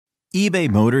eBay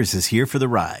Motors is here for the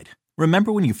ride.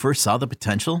 Remember when you first saw the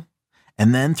potential?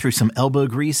 And then through some elbow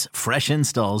grease, fresh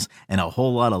installs, and a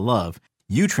whole lot of love,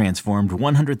 you transformed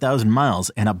 100,000 miles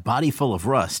and a body full of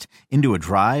rust into a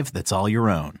drive that's all your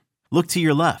own. Look to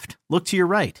your left. Look to your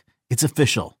right. It's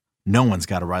official. No one's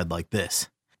got a ride like this.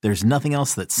 There's nothing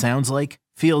else that sounds like,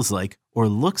 feels like, or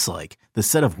looks like the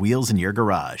set of wheels in your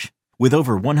garage. With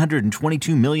over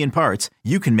 122 million parts,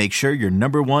 you can make sure your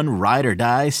number one ride or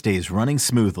die stays running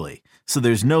smoothly. So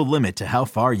there's no limit to how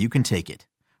far you can take it.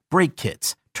 Brake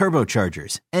kits,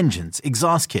 turbochargers, engines,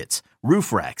 exhaust kits,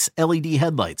 roof racks, LED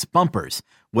headlights, bumpers,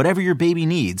 whatever your baby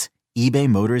needs, eBay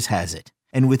Motors has it.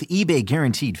 And with eBay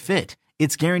Guaranteed Fit,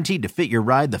 it's guaranteed to fit your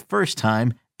ride the first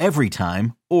time, every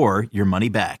time, or your money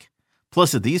back.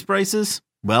 Plus at these prices,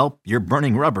 well, you're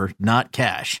burning rubber, not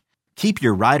cash. Keep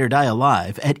your ride or die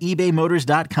alive at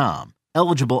ebaymotors.com.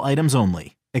 Eligible items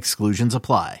only. Exclusions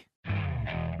apply.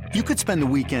 You could spend the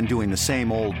weekend doing the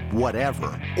same old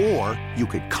whatever, or you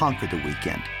could conquer the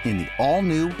weekend in the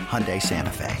all-new Hyundai Santa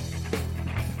Fe.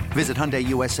 Visit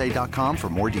HyundaiUSA.com for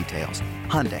more details.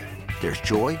 Hyundai, there's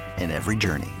joy in every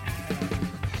journey.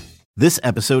 This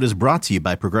episode is brought to you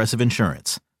by Progressive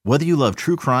Insurance. Whether you love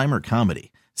true crime or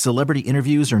comedy, celebrity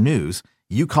interviews or news,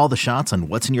 you call the shots on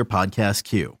what's in your podcast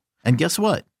queue. And guess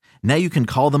what? Now you can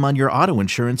call them on your auto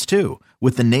insurance too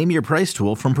with the Name Your Price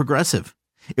tool from Progressive.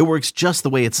 It works just the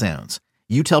way it sounds.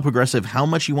 You tell Progressive how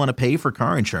much you want to pay for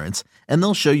car insurance, and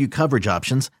they'll show you coverage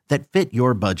options that fit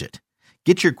your budget.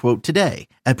 Get your quote today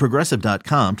at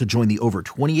Progressive.com to join the over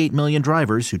 28 million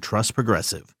drivers who trust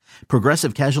Progressive.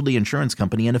 Progressive Casualty Insurance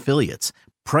Company and Affiliates.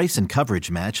 Price and coverage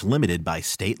match limited by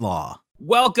state law.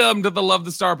 Welcome to the Love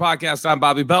the Star podcast. I'm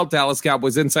Bobby Belt, Dallas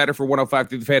Cowboys insider for 105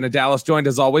 through the Fan of Dallas, joined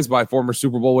as always by former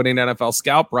Super Bowl winning NFL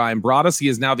scout Brian Broaddus. He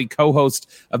is now the co-host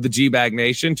of the G-Bag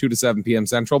Nation, 2 to 7 p.m.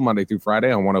 Central, Monday through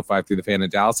Friday on 105 through the Fan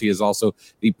of Dallas. He is also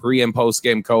the pre- and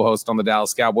post-game co-host on the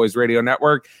Dallas Cowboys radio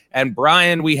network. And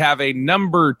Brian, we have a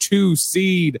number 2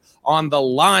 seed on the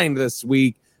line this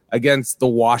week against the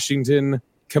Washington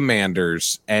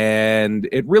Commanders. And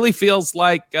it really feels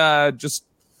like just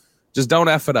don't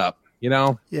F it up. You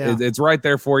know, yeah. It's right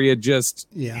there for you. Just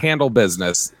handle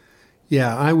business.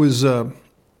 Yeah, I was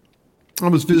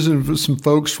visiting with some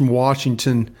folks from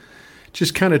Washington,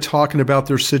 just kind of talking about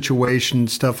their situation and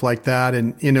stuff like that.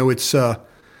 And you know, it's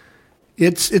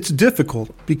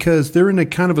difficult because they're in a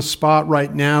kind of a spot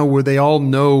right now where they all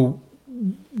know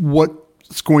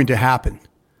what's going to happen.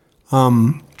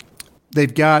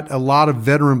 They've got a lot of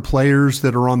veteran players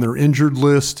that are on their injured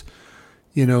list.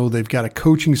 You know, they've got a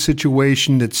coaching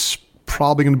situation that's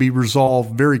probably going to be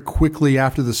resolved very quickly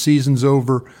after the season's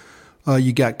over.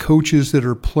 You got coaches that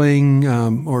are playing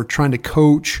or trying to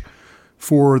coach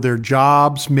for their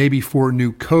jobs, maybe for a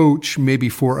new coach, maybe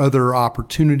for other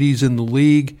opportunities in the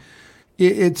league.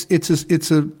 It's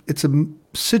a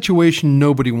situation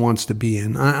nobody wants to be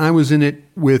in. I was in it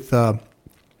with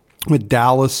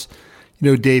Dallas,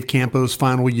 you know, Dave Campo's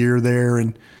final year there,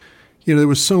 and you know, there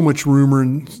was so much rumor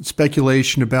and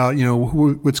speculation about, you know,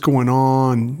 what's going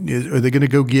on. Are they going to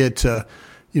go get, you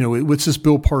know, what's this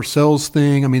Bill Parcells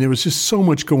thing? I mean, there was just so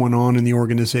much going on in the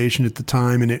organization at the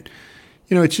time. And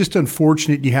you know, it's just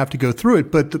unfortunate you have to go through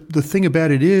it. But the thing about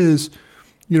it is,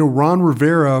 you know, Ron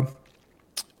Rivera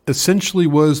essentially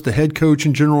was the head coach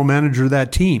and general manager of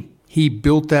that team. He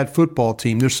built that football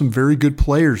team. There's some very good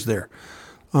players there.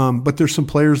 But there's some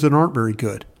players that aren't very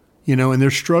good. You know, and they're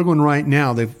struggling right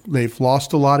now. They've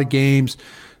lost a lot of games.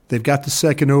 They've got the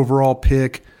second overall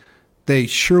pick. They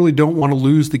surely don't want to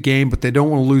lose the game, but they don't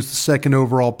want to lose the second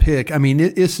overall pick. I mean,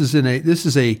 this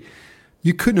is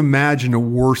you couldn't imagine a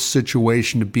worse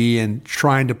situation to be in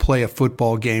trying to play a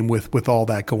football game with all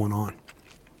that going on.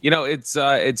 You know,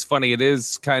 it's funny. It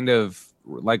is kind of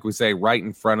like we say right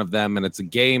in front of them, and it's a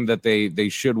game that they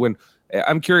should win.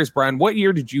 I'm curious, Brian, what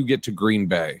year did you get to Green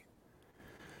Bay?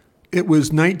 It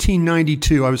was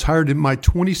 1992. I was hired at my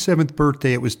 27th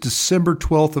birthday. It was December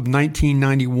 12th of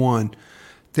 1991.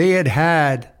 They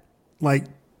had like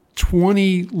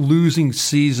 20 losing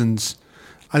seasons.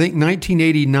 I think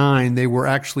 1989 they were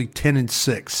actually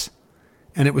 10-6,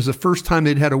 and it was the first time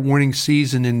they'd had a winning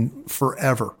season in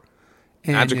forever.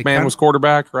 And Magic Man was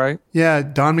quarterback, right? Yeah,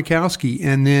 Don Mikowski,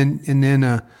 and then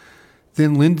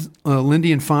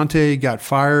Lindy Infante got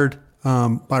fired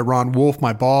by Ron Wolf,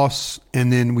 my boss,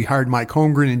 and then we hired Mike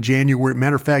Holmgren in January.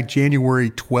 Matter of fact, January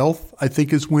 12th, I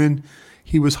think, is when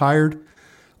he was hired.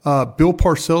 Bill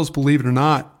Parcells, believe it or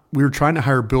not, we were trying to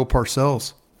hire Bill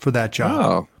Parcells for that job.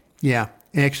 Oh. Yeah,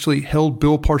 I actually held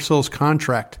Bill Parcells'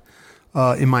 contract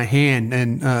in my hand,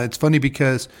 and it's funny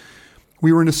because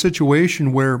we were in a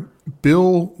situation where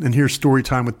Bill, and here's story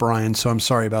time with Brian, so I'm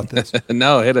sorry about this.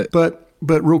 No, hit it. But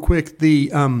real quick, the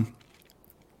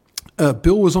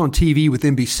Bill was on TV with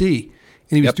NBC,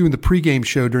 and he was doing the pregame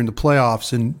show during the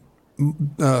playoffs, and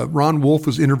Ron Wolf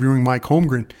was interviewing Mike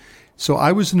Holmgren. So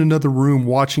I was in another room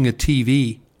watching a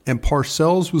TV, and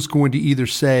Parcells was going to either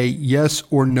say yes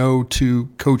or no to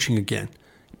coaching again,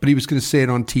 but he was going to say it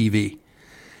on TV.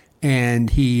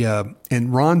 And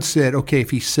and Ron said, okay, if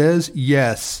he says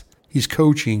yes, he's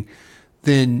coaching,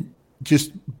 then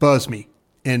just buzz me,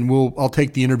 and I'll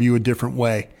take the interview a different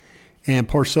way. And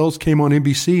Parcells came on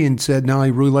NBC and said, no,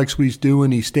 he really likes what he's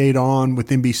doing. He stayed on with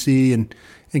NBC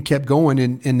and kept going.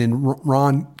 And then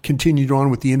Ron continued on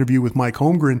with the interview with Mike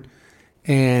Holmgren,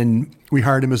 and we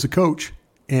hired him as a coach.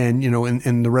 And,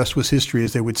 and the rest was history,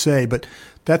 as they would say. But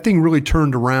that thing really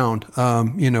turned around,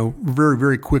 very,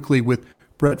 very quickly with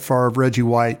Brett Favre, Reggie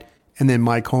White, and then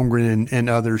Mike Holmgren and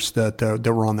others that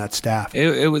were on that staff.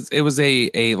 It was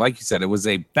a like you said, it was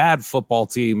a bad football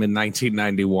team in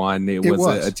 1991. It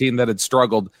was a team that had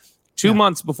struggled. 2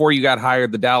 months before you got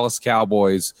hired, the Dallas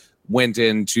Cowboys went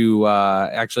into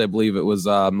actually I believe it was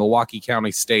Milwaukee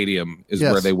County Stadium is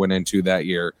where they went into that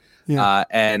year. Yeah.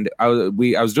 And I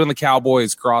was doing the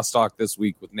Cowboys crosstalk this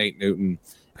week with Nate Newton,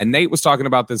 and Nate was talking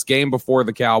about this game before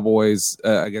the Cowboys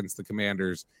against the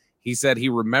Commanders. He said he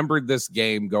remembered this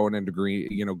game going into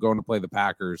going to play the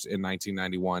Packers in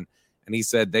 1991. And he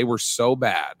said they were so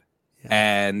bad. Yeah.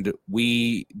 And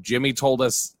Jimmy told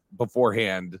us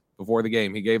beforehand, before the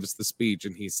game, he gave us the speech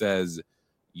and he says,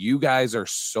 you guys are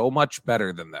so much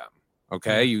better than them.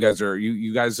 Okay. You guys are,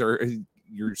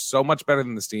 you're so much better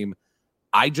than this team.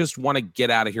 I just want to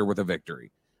get out of here with a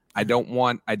victory. I don't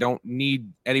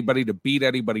need anybody to beat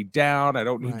anybody down. I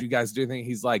don't need you guys to do anything.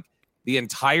 He's like, the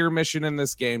entire mission in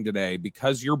this game today,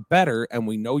 because you're better and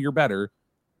we know you're better,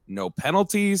 no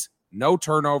penalties, no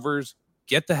turnovers,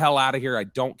 get the hell out of here. I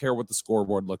don't care what the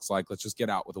scoreboard looks like. Let's just get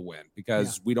out with a win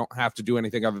because we don't have to do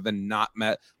anything other than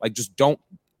just don't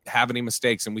have any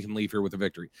mistakes and we can leave here with a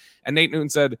victory. And Nate Newton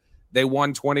said they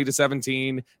won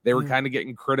 20-17. They were kind of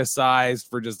getting criticized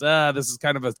for just, this is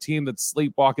kind of a team that's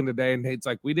sleepwalking today. And Nate's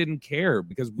like, we didn't care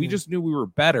because we just knew we were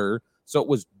better. So it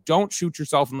was, don't shoot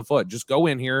yourself in the foot. Just go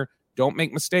in here. Don't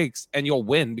make mistakes, and you'll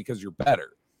win because you're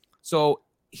better. So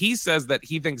he says that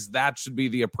he thinks that should be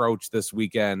the approach this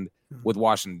weekend with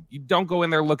Washington. You don't go in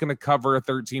there looking to cover a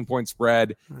 13-point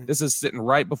spread. Right. This is sitting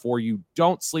right before you.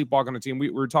 Don't sleepwalk on a team.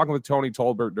 We were talking with Tony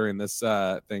Tolbert during this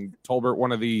thing. Tolbert,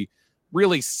 one of the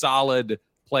really solid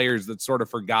players that's sort of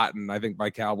forgotten, I think, by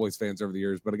Cowboys fans over the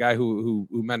years, but a guy who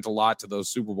meant a lot to those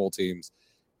Super Bowl teams.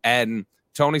 And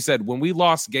Tony said, when we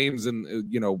lost games in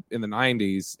the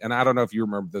 90s, and I don't know if you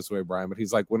remember this way, Brian, but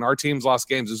he's like, when our teams lost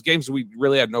games, it was games we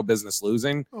really had no business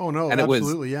losing. Oh, no, and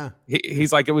absolutely,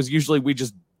 he's like, it was usually we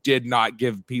just did not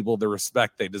give people the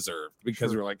respect they deserved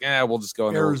because we were like, we'll just go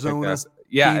in Arizona, there.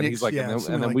 Phoenix, and he's like, and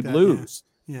then like we'd that, lose.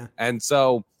 Yeah. And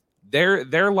so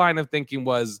their line of thinking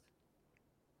was,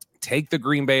 take the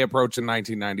Green Bay approach in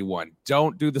 1991.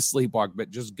 Don't do the sleepwalk,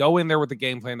 but just go in there with the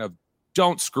game plan of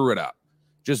don't screw it up.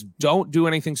 Just don't do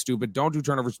anything stupid. Don't do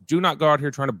turnovers. Do not go out here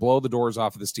trying to blow the doors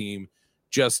off of this team.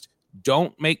 Just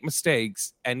don't make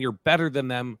mistakes, and you're better than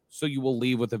them, so you will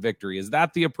leave with a victory. Is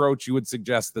that the approach you would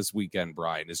suggest this weekend,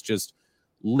 Brian? Is just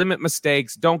limit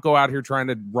mistakes. Don't go out here trying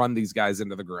to run these guys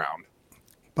into the ground.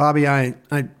 Bobby, I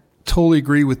totally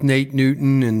agree with Nate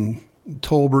Newton and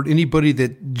Tolbert. Anybody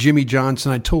that Jimmy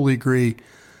Johnson, I totally agree.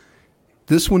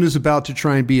 This one is about to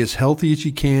try and be as healthy as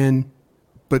you can,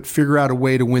 but figure out a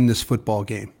way to win this football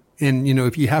game. And,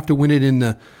 if you have to win it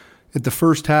at the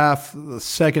first half, the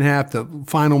second half, the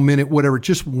final minute, whatever,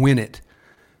 just win it.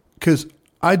 Because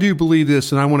I do believe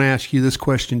this, and I want to ask you this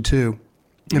question too,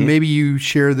 and maybe you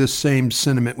share this same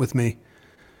sentiment with me.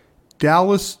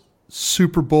 Dallas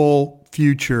Super Bowl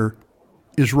future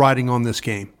is riding on this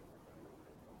game.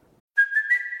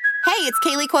 Hey, it's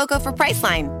Kaylee Cuoco for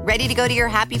Priceline. Ready to go to your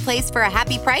happy place for a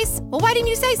happy price? Well, why didn't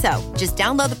you say so? Just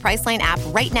download the Priceline app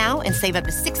right now and save up to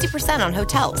 60% on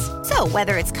hotels. So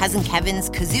whether it's Cousin Kevin's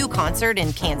Kazoo Concert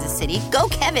in Kansas City, go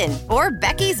Kevin, or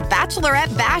Becky's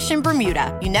Bachelorette Bash in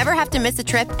Bermuda, you never have to miss a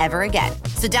trip ever again.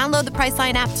 So download the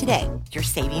Priceline app today. Your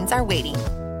savings are waiting.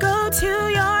 Go to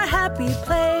your happy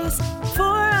place for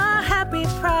a happy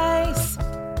price.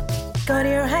 Go to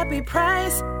your happy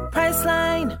price,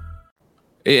 Priceline.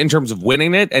 In terms of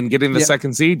winning it and getting the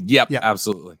second seed? Yep, yep.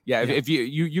 Absolutely. Yeah, if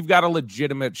you've got a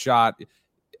legitimate shot,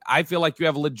 I feel like you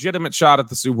have a legitimate shot at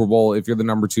the Super Bowl if you're the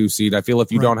number 2 seed. I feel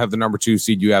if you don't have the number 2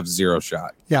 seed, you have zero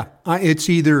shot. Yeah, it's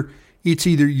either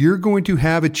you're going to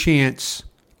have a chance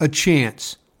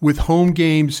with home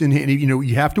games, and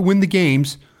you have to win the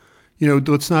games.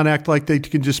 Let's not act like they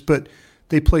can but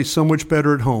they play so much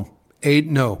better at home.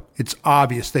 8-0. It's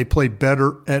obvious they play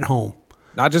better at home.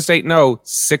 Not just 8-0,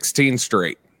 16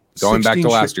 straight. Going back to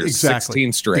last year, exactly.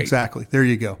 16 straight. Exactly. There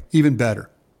you go. Even better.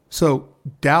 So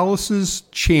Dallas's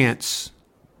chance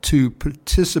to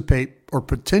participate or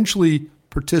potentially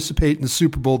participate in the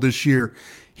Super Bowl this year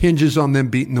hinges on them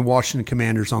beating the Washington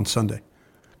Commanders on Sunday.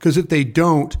 Because if they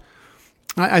don't,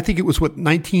 I think it was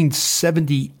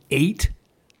 1978?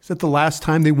 Is that the last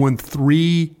time they won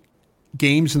 3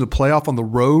 games in the playoff on the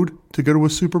road to go to a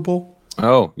Super Bowl?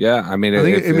 Oh, yeah. I mean,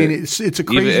 it's a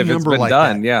crazy number like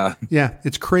that. Yeah. Yeah,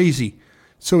 it's crazy.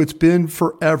 So it's been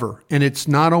forever, and it's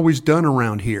not always done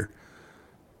around here.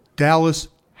 Dallas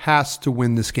has to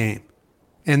win this game.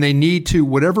 And they need to,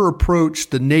 whatever approach,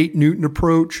 the Nate Newton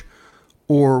approach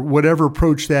or whatever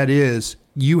approach that is,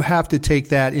 you have to take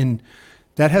that in.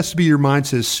 That has to be your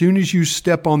mindset. As soon as you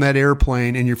step on that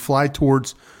airplane and you fly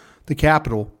towards the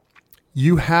Capitol,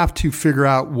 you have to figure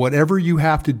out whatever you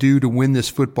have to do to win this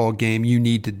football game you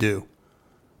need to do.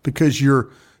 Because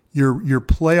your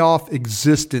playoff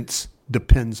existence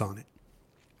depends on it.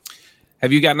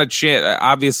 Have you gotten a chance?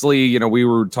 Obviously, we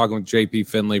were talking with JP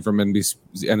Finley from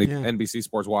NBC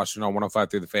Sports Washington on 105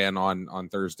 through the Fan on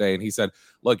Thursday, and he said,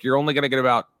 look, you're only going to get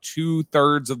about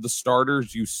 2/3 of the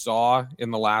starters you saw in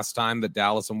the last time that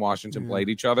Dallas and Washington played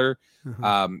each other.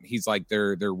 Mm-hmm. He's like,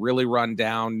 they're really run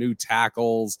down, new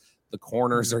tackles, the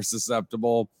corners are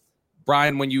susceptible.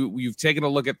 Brian, when you've taken a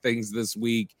look at things this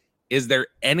week, is there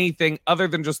anything other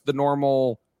than just the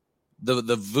normal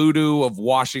the voodoo of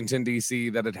Washington,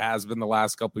 D.C. that it has been the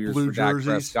last couple of years Blue for Dak jerseys.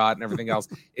 Prescott and everything else?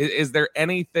 Is there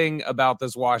anything about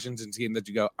this Washington team that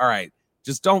you go, all right,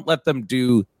 just don't let them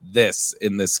do this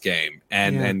in this game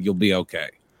and you'll be okay?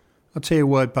 I'll tell you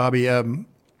what, Bobby,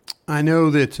 I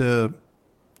know that,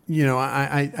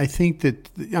 I think that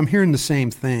I'm hearing the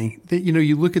same thing. That,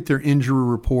 you look at their injury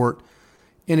report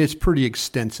and it's pretty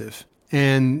extensive.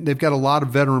 And they've got a lot of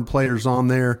veteran players on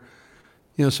there.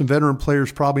 Some veteran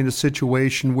players probably in a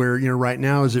situation where, right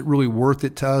now, is it really worth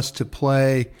it to us to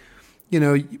play?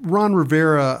 Ron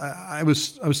Rivera, I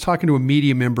was talking to a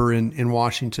media member in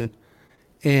Washington,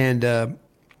 and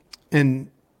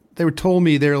they were told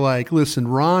me, they're like, listen,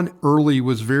 Ron early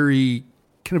was very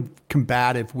kind of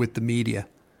combative with the media.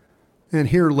 And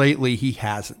here lately, he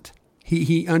hasn't.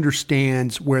 He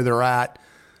understands where they're at,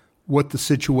 what the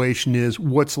situation is,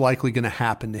 what's likely going to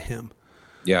happen to him.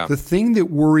 Yeah. The thing that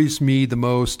worries me the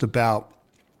most about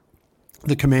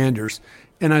the Commanders,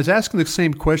 and I was asking the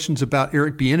same questions about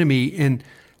Eric Bieniemy, and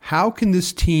how can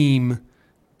this team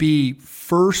be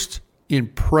first in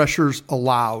pressures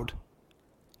allowed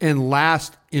and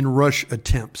last in rush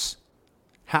attempts?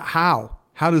 How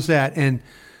does that? And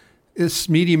this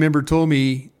media member told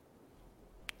me,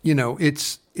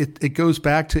 it goes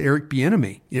back to Eric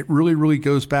Bieniemy. It really, really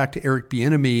goes back to Eric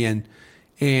Bieniemy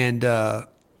and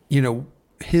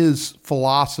his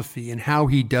philosophy and how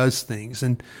he does things.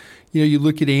 And, you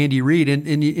look at Andy Reid and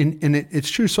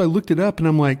it's true. So I looked it up and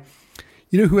I'm like,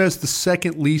 who has the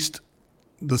second least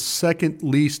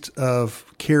of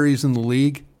carries in the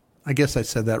league? I guess I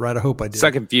said that right. I hope I did.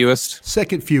 Second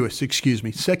fewest. Excuse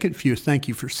me. Second fewest. Thank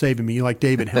you for saving me. You like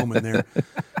David Hellman there.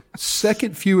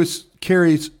 Second fewest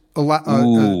carries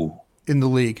in the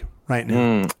league right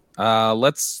now.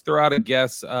 Let's throw out a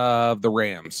guess of the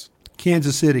Rams.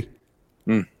 Kansas City.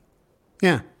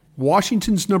 Yeah.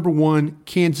 Washington's number 1,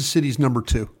 Kansas City's number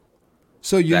 2.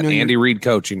 So Andy Reid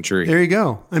coaching tree. There you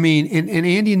go. I mean, and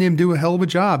Andy and them do a hell of a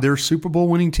job. They're a Super Bowl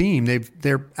winning team.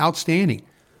 They're outstanding.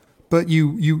 But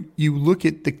you look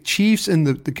at the Chiefs and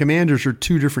the Commanders are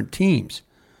 2 different teams.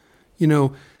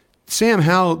 Sam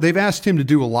Howell, they've asked him to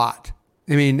do a lot.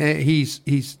 I mean, he's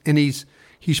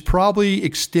probably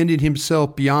extended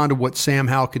himself beyond what Sam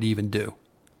Howell could even do.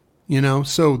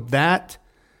 So that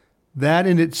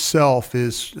in itself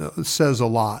says a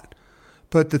lot.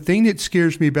 But the thing that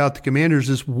scares me about the Commanders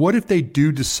is, what if they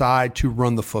do decide to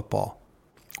run the football?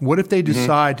 What if they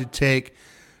decide to take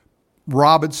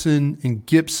Robinson and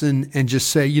Gibson and just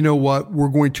say, you know what, we're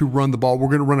going to run the ball. We're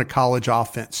going to run a college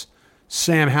offense.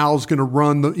 Sam Howell's going to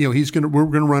run we're going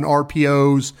to run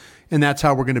RPOs, and that's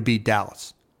how we're going to beat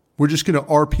Dallas. We're just going to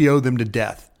RPO them to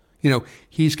death.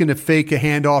 He's going to fake a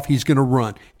handoff. He's going to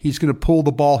run. He's going to pull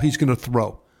the ball. He's going to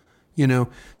throw.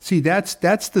 See, that's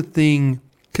the thing,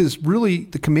 because really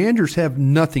the Commanders have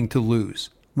nothing to lose.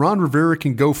 Ron Rivera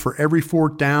can go for every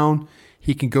 4th down.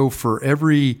 He can go for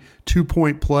every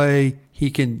 2-point play. He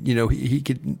can, he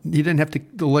doesn't have to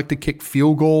elect to kick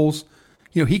field goals.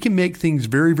 He can make things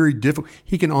very, very difficult.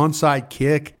 He can onside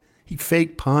kick. He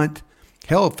fake punt.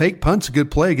 Hell, a fake punt's a good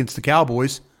play against the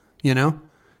Cowboys, Yeah.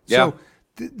 So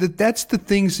that's the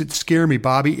things that scare me,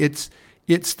 Bobby. It's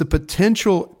the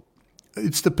potential.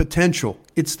 It's the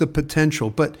potential.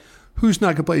 But who's not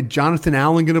going to play? Jonathan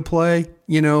Allen going to play?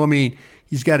 I mean,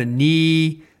 he's got a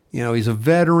knee. He's a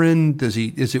veteran.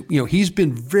 He's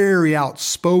been very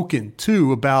outspoken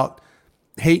too about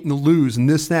hating to lose and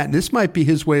this, that. And this might be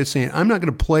his way of saying, I'm not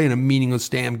going to play in a meaningless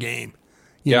damn game.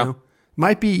 You know?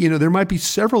 Might be, there might be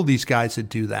several of these guys that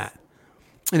do that.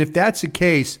 And if that's the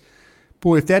case,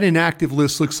 boy, if that inactive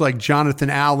list looks like Jonathan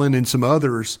Allen and some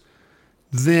others,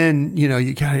 then,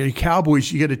 you got your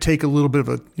Cowboys, you got to take a little bit of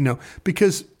a,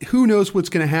 because who knows what's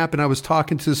going to happen. I was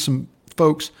talking to some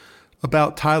folks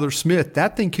about Tyler Smith.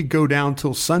 That thing could go down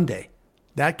till Sunday.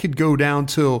 That could go down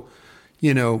till,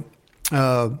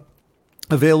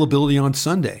 availability on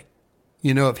Sunday,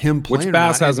 of him playing. Which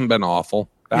Bass hasn't been awful.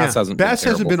 Bass hasn't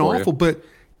been awful, but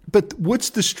what's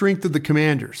the strength of the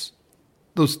Commanders?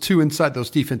 Those two inside those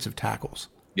defensive tackles.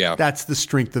 Yeah. That's the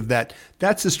strength of that.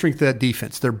 That's the strength of that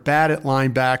defense. They're bad at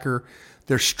linebacker.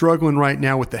 They're struggling right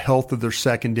now with the health of their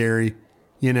secondary.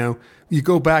 You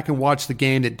go back and watch the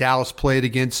game that Dallas played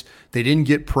against. They didn't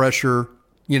get pressure.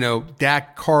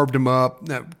 Dak carved them up.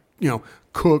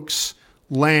 Cooks,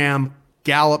 Lamb,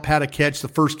 Gallup had a catch. The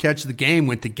first catch of the game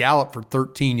went to Gallup for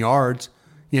 13 yards.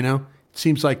 It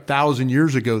seems like 1,000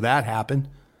 years ago that happened.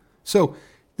 So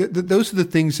those are the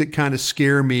things that kind of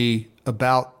scare me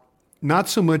about not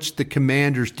so much the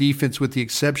Commanders' defense with the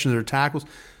exception of their tackles,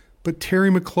 but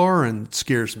Terry McLaurin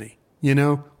scares me.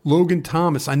 Logan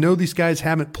Thomas. I know these guys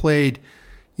haven't played,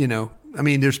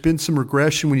 there's been some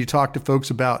regression when you talk to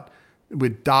folks about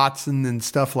with Dotson and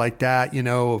stuff like that,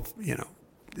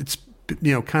 it's,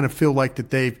 kind of feel like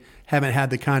that they haven't had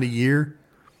the kind of year,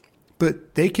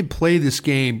 but they can play this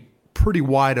game pretty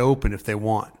wide open if they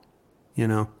want,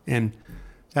 and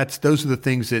those are the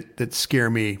things that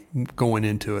scare me going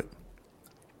into it.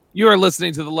 You are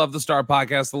listening to the Love the Star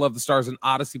podcast. The Love the Star is an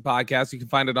Odyssey podcast. You can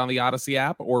find it on the Odyssey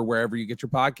app or wherever you get your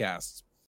podcasts.